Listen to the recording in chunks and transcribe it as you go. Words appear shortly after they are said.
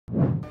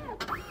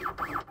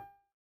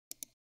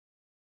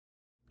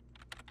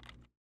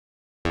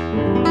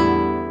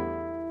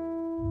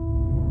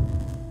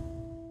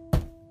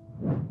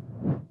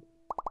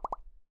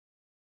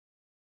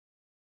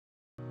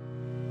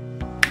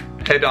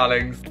Hey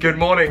darlings, good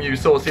morning you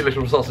saucy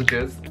little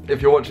sausages.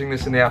 If you're watching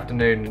this in the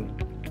afternoon.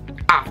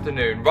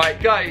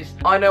 Right guys,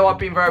 I know I've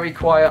been very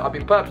quiet. I've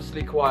been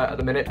purposely quiet at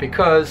the minute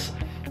because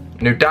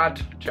new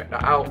dad, check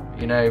that out,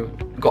 you know,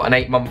 got an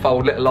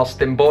 8-month-old little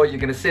Austin boy.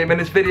 You're gonna see him in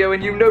this video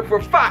and you know for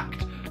a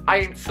fact I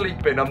ain't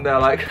sleeping. I'm there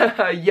like,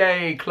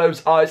 yay,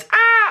 close eyes,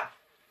 ah,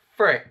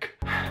 frick.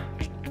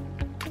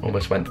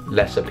 Almost went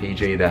lesser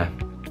PG there.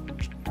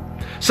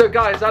 So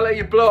guys, I let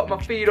you blow up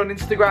my feed on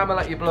Instagram, I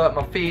let you blow up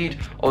my feed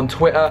on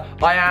Twitter.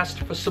 I asked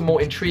for some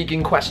more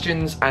intriguing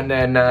questions and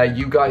then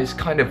you guys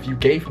you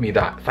gave me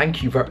that.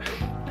 Thank you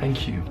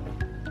thank you.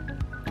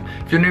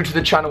 If you're new to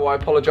the channel, I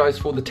apologise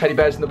for the teddy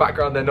bears in the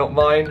background, they're not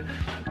mine.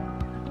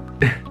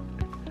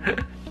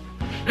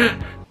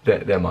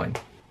 they're mine.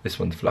 This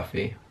one's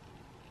Fluffy.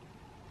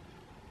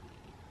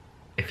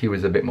 If he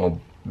was a bit more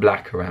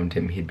black around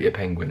him, he'd be a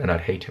penguin and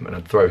I'd hate him and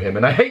I'd throw him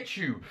and I hate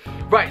you.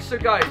 Right, so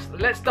guys,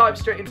 let's dive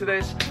straight into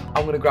this.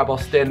 I'm gonna grab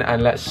Austin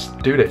and let's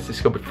do this.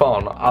 It's gonna be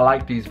fun. I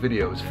like these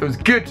videos. Feels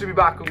good to be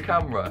back on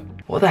camera.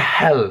 What the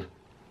hell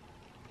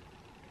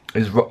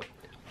is wrong?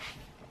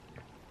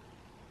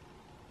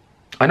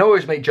 I know I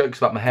always make jokes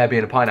about my hair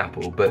being a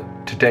pineapple, but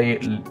today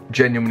it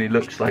genuinely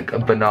looks like a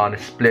banana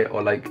split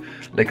or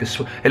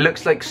it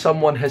looks like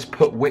someone has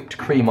put whipped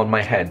cream on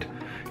my head.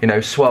 You know,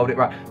 swelled it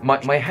right.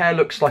 My hair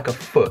looks like a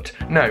foot.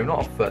 No,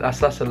 not a foot.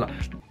 That's a lot.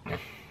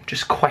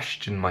 Just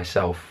question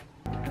myself.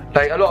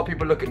 Like, a lot of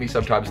people look at me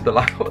sometimes and they're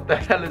like, what the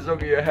hell is wrong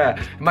with your hair?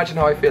 Imagine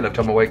how I feel every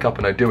time I wake up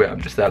and I do it. I'm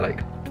just there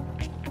like,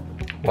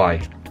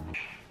 why?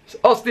 So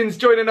Austin's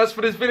joining us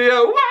for this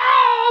video.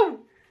 Wow!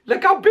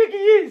 Look how big he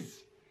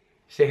is.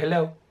 Say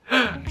hello.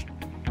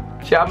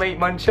 See, I'm 8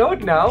 months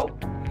old now.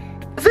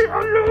 Say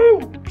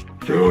hello.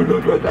 Yeah.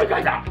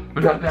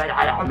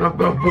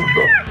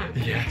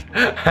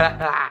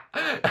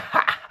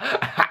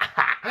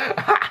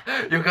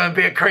 You're gonna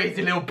be a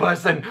crazy little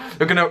person.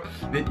 You're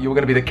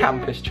gonna be the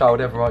campest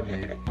child ever, aren't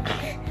you?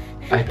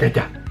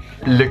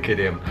 Look at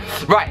him.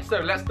 Right,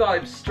 so let's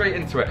dive straight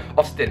into it.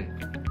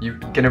 Austin, you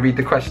gonna read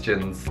the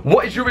questions.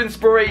 What is your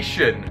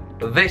inspiration?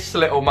 This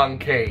little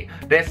monkey.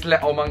 This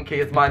little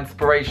monkey is my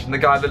inspiration. The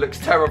guy that looks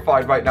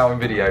terrified right now in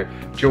video.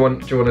 Do you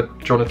want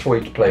a toy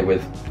to play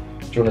with?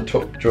 Do you want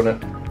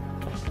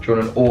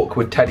an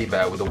awkward teddy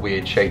bear with a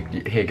weird shape?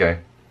 Here you go.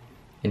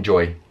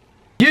 Enjoy.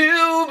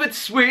 You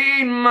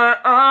between my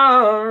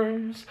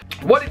arms.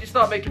 Why did you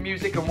start making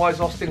music and why is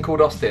Austin called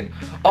Austin?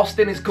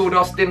 Austin is called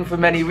Austin for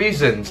many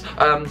reasons.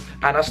 And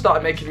I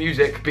started making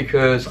music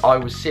because I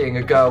was seeing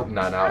a girl.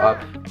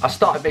 I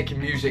started making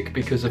music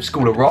because of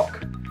School of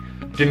Rock.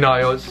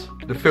 Deniers,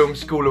 the film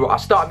School of Rock. I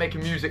started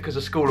making music because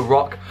of School of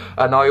Rock,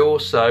 and I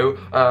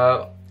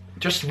also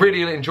just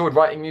really enjoyed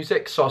writing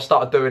music, so I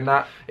started doing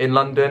that in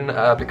London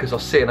because I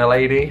was seeing a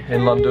lady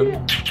in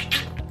London,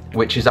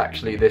 which is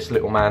actually this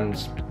little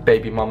man's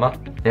baby mama.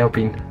 Yeah,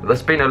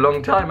 that's been a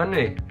long time, hasn't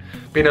it?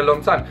 Been a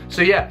long time.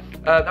 So yeah,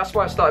 that's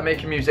why I started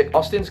making music.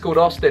 Austin's called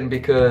Austin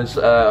because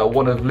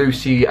one of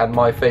Lucy and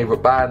my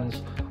favourite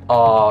bands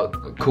are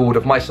called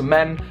Of Mice and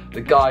Men.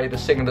 The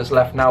singer that's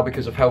left now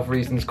because of health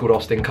reasons, called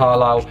Austin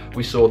Carlisle.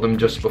 We saw them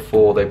just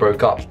before they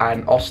broke up.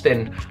 And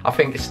Austin, I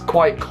think it's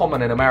quite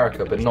common in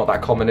America, but not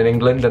that common in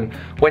England. And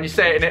when you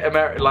say it in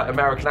like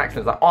American accent,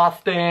 it's like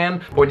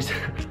Austin. But when you say,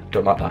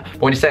 don't like that. But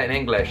when you say it in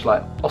English,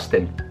 like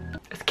Austin,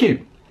 it's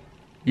cute.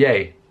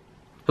 Yay.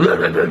 Have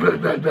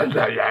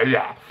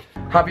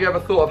you ever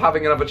thought of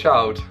having another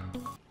child?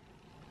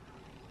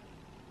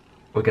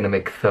 We're gonna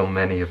make so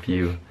many of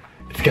you.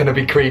 It's gonna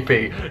be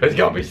creepy. There's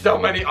gonna be so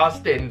many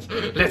Austins.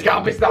 There's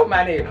gonna be so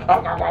many. I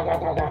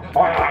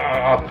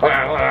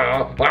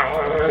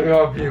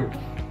love you.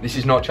 This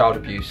is not child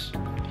abuse.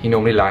 He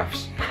normally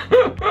laughs.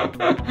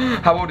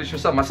 How old is your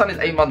son? My son is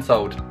 8 months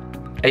old.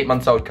 8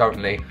 months old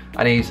currently.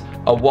 And he's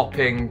a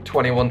whopping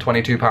 21,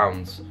 22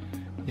 pounds.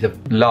 He's a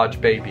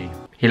large baby.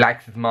 He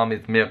likes his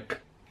mommy's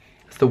milk.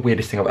 That's the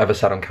weirdest thing I've ever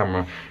said on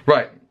camera.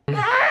 Right.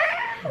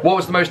 What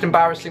was the most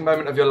embarrassing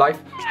moment of your life?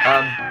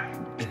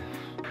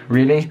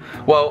 Really?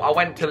 Well, I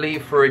went to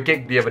leave for a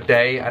gig the other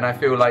day and I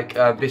feel like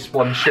this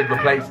one should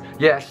replace.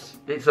 Yes,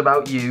 it's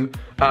about you.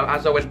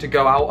 As I went to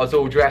go out, I was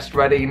all dressed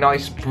ready,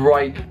 nice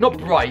bright, not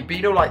bright, but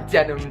you know, like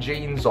denim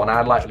jeans on. I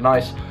had like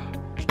nice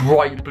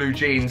bright blue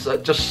jeans,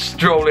 just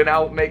strolling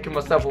out, making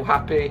myself all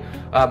happy.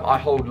 I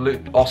hold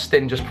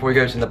Austin just before he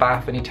goes in the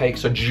bath and he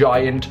takes a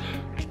giant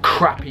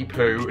crappy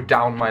poo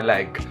down my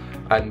leg.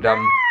 And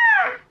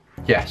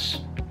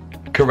yes,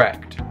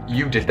 correct,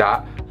 you did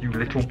that. You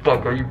little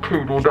bugger, you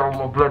pooed all down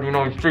my bloody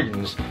nice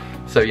jeans.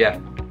 So yeah,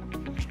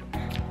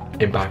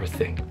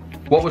 embarrassing.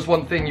 What was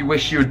one thing you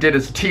wish you did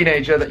as a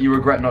teenager that you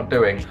regret not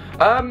doing?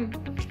 I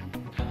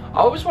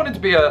always wanted to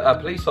be a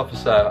police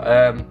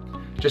officer,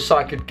 just so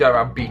I could go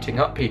around beating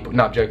up people.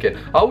 No, I'm joking.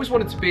 I always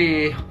wanted to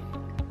be,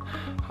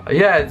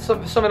 yeah,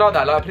 something like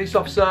that, like a police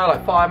officer,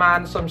 like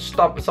fireman, something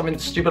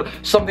stupid,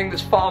 something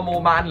that's far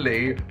more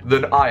manly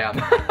than I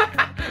am.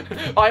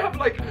 I have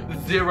like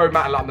zero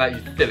man like that,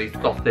 you silly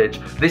sausage.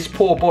 This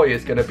poor boy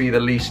is gonna be the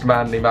least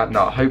manly man.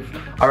 No,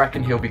 I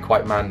reckon he'll be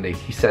quite manly.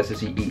 He says as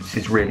he eats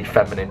his really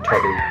feminine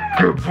toddy.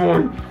 Good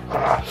boy.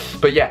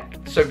 But yeah,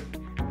 so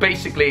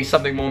basically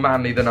something more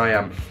manly than I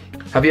am.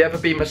 Have you ever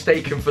been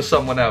mistaken for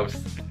someone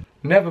else?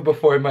 Never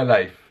before in my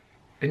life.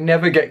 I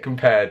never get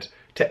compared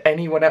to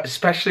anyone else,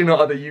 especially not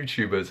other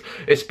YouTubers,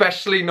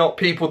 especially not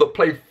people that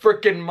play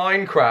frickin'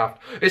 Minecraft,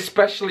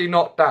 especially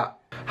not that.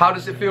 How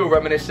does it feel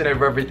reminiscing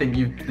over everything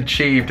you've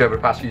achieved over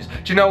the past few years?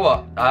 Do you know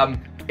what?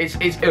 It's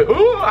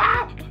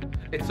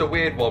a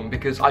weird one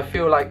because I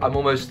feel like I'm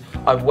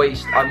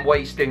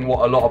wasting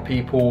what a lot of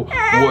people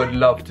would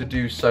love to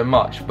do so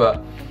much.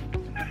 But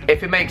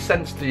if it makes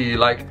sense to you,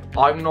 like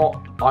I'm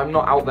not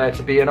out there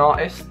to be an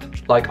artist.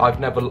 Like I've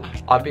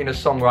been a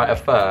songwriter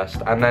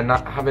first, and then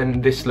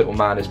having this little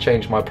man has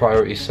changed my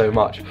priorities so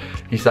much.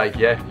 He's like,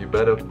 yeah, you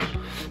better.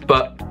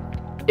 But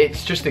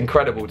it's just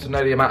incredible to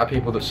know the amount of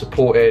people that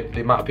supported,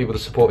 the amount of people that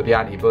supported the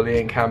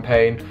anti-bullying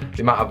campaign,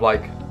 the amount of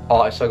like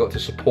artists I got to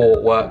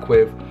support, work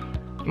with,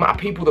 the amount of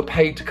people that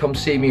paid to come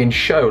see me in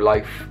show.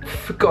 Like,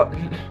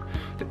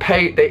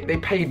 they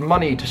paid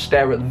money to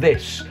stare at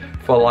this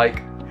for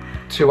like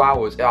 2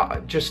 hours.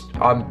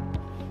 I'm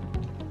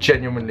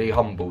genuinely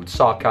humbled,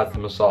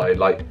 sarcasm aside.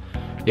 Like,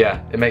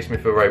 yeah, it makes me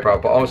feel very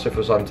proud, but also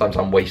feel sometimes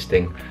I'm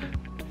wasting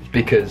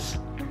because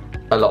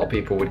a lot of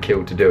people would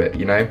kill to do it,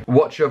 you know?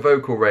 What's your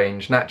vocal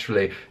range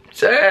naturally?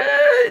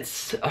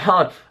 It's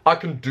hard. I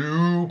can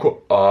do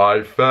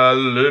I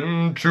fell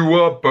into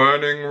a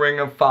burning ring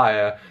of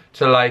fire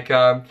to like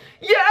yeah,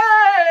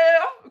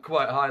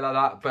 quite high like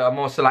that, but I'm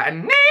also like, I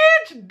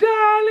need you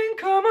darling,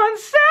 come on,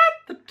 set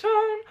the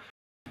tone.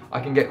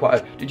 I can get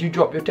quite did you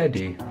drop your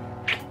teddy?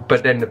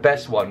 But then the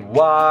best one,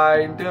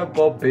 wind the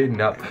bobbin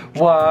up,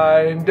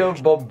 wind the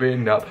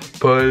bobbin up,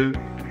 pull,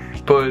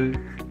 pull,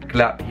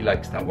 clap. He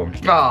likes that one.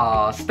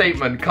 Ah,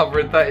 Statement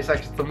covering 30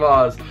 Seconds to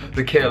Mars.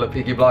 The Kill at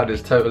Peaky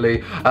Blinders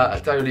totally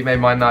made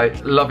my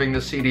night. Loving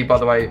the CD, by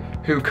the way.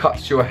 Who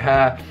Cuts Your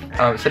Hair?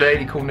 It's a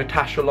lady called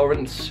Natasha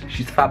Lawrence.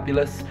 She's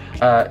fabulous.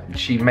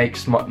 She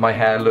makes my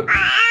hair look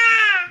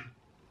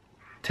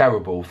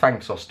terrible.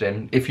 Thanks,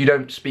 Austin. If you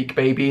don't speak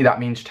baby, that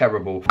means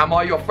terrible. Am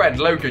I your friend?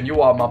 Logan,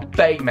 you are my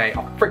bae, mate.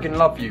 I friggin'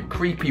 love you.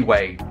 Creepy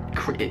way.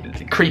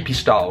 Creepy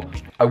style.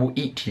 I will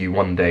eat you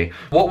one day.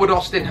 What would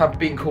Austin have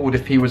been called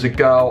if he was a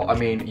girl? I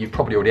mean, you've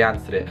probably already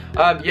answered it.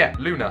 Yeah,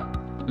 Luna.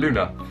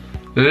 Luna.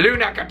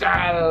 Luna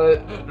Cadell!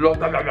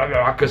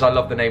 Because I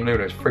love the name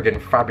Luna, it's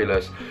friggin'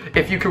 fabulous.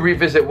 If you could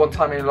revisit one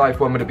time in your life,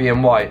 when would it be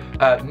and why?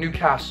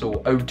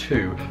 Newcastle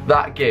 02.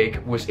 That gig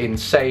was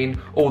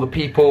insane. All the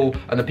people,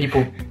 and the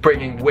people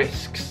bringing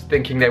whisks,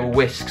 thinking they were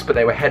whisks, but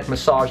they were head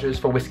massagers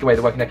for whisk away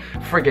the working day.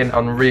 Friggin'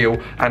 unreal.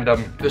 And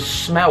the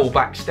smell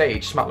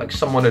backstage smelled like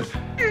someone had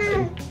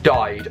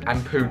died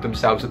and pooed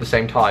themselves at the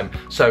same time.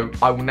 So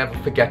I will never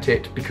forget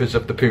it because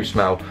of the poo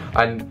smell.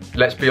 And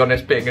let's be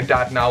honest, being a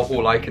dad now,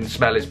 all I can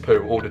smell is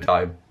poo all the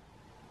time.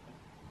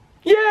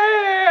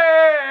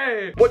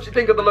 Yay! What do you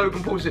think of the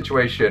Logan Paul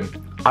situation?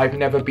 I've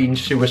never been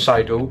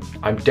suicidal.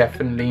 I'm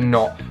definitely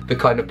not the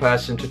kind of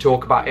person to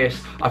talk about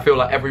this. I feel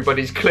like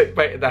everybody's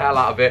clickbaited the hell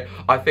out of it.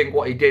 I think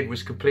what he did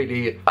was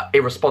completely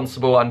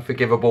irresponsible,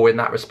 unforgivable in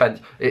that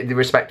respect,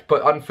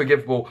 but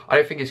unforgivable. I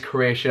don't think his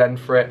career should end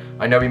for it.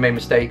 I know he made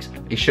mistakes.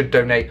 He should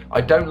donate.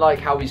 I don't like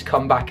how he's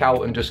come back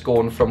out and just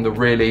gone from the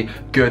really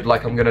good,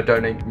 like I'm gonna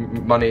donate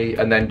money,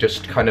 and then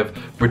just kind of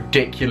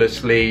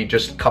ridiculously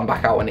just come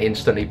back out and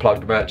instantly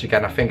plug merch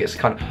again. I think it's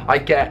kind of, I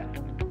get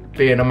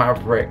being a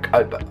maverick,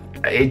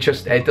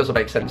 it doesn't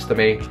make sense to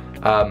me.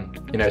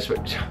 You know, so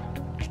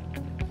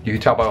you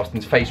can tell by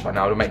Austin's face right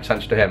now, it'll make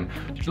sense to him.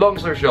 Long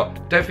story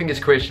short, don't think his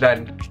career should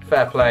end.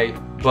 Fair play,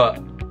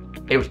 but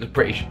it was a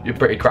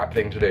pretty crap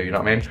thing to do, you know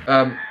what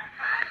I mean?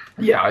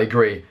 Yeah, I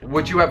agree.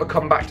 Would you ever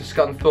come back to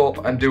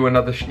Scunthorpe and do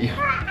another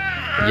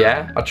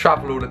Yeah, I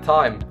travel all the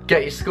time.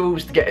 Get your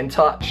schools to get in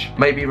touch.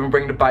 Maybe even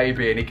bring the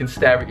baby and he can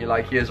stare at you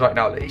like he is right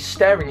now. He's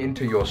staring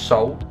into your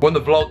soul. We're on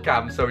the vlog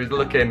cam, so he's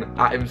looking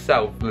at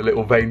himself, the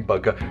little vein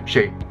bugger.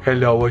 Say,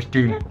 hello,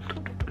 Austin.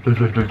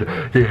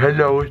 Say,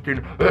 hello,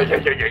 Austin.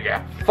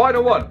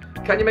 Final one.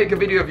 Can you make a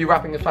video of you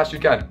rapping as fast as you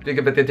can?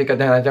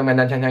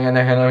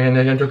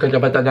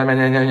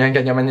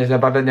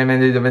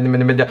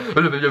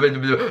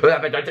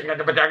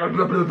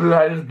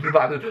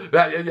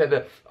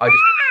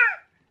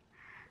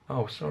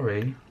 Oh,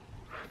 sorry.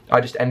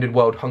 I just ended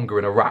world hunger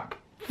in a rap.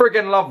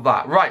 Friggin' love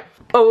that. Right.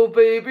 Oh,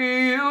 baby,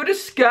 you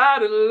just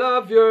gotta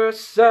love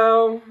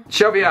yourself.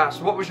 Shelby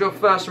asked, what was your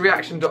first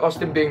reaction to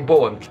Austin being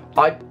born?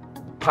 I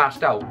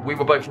passed out. We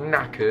were both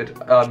knackered.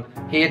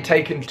 He had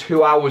taken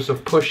 2 hours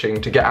of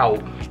pushing to get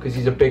out because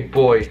he's a big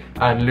boy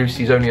and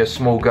Lucy's only a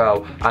small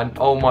girl. And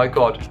oh my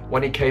God,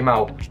 when he came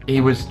out,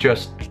 he was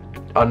just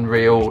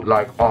unreal.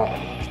 Like, oh.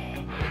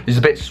 He's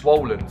a bit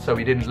swollen, so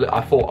he didn't. I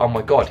thought, oh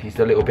my God, he's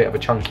a little bit of a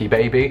chunky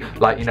baby.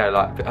 Like, you know,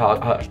 like,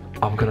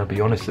 I'm gonna be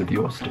honest with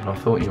you, Austin. I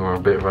thought you were a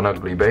bit of an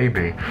ugly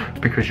baby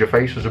because your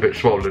face was a bit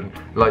swollen.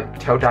 Like,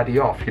 tell daddy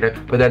off, you know.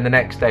 But then the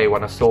next day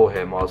when I saw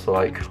him, I was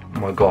like, oh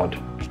my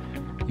God,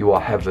 You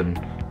are heaven.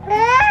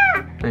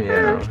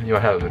 Yeah, you're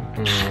heaven.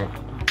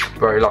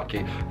 Very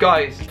lucky.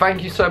 Guys,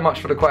 thank you so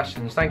much for the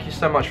questions. Thank you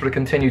so much for the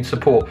continued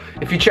support.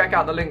 If you check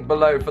out the link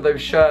below for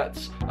those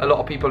shirts, a lot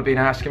of people have been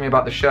asking me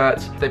about the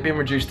shirts. They've been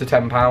reduced to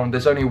 £10.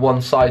 There's only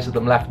one size of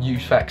them left,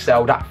 youth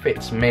XL. That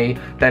fits me.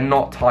 They're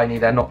not tiny,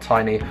 they're not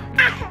tiny.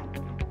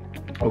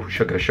 Oh,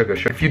 sugar, sugar,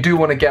 sugar. If you do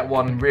want to get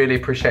one, really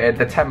appreciate it.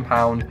 They're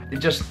 £10. It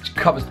just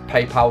covers the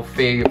PayPal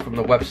fee from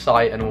the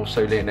website and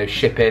also, you know,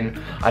 shipping,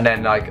 and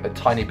then like a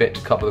tiny bit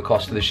to cover the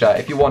cost of the shirt.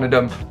 If you wanted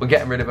them, we're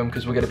getting rid of them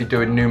because we're going to be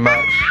doing new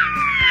merch.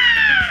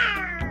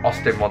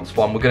 Austin wants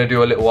one. We're going to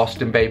do a little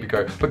Austin baby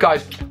go. But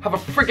guys, have a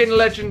friggin'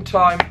 legend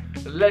time.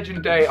 A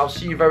legend day. I'll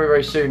see you very,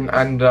 very soon.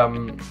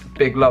 And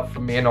big love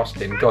from me and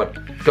Austin. Go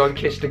and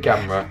kiss the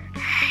camera.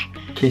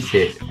 Kiss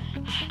it.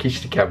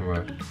 Kiss the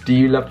camera. Do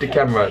you love the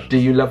camera? Do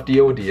you love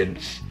the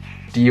audience?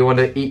 Do you want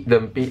to eat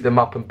them, beat them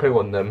up and poo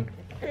on them?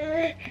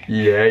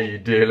 Yeah, you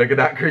do. Look at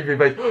that creepy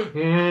face.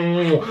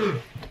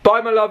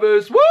 Bye, my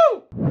lovers. Woo!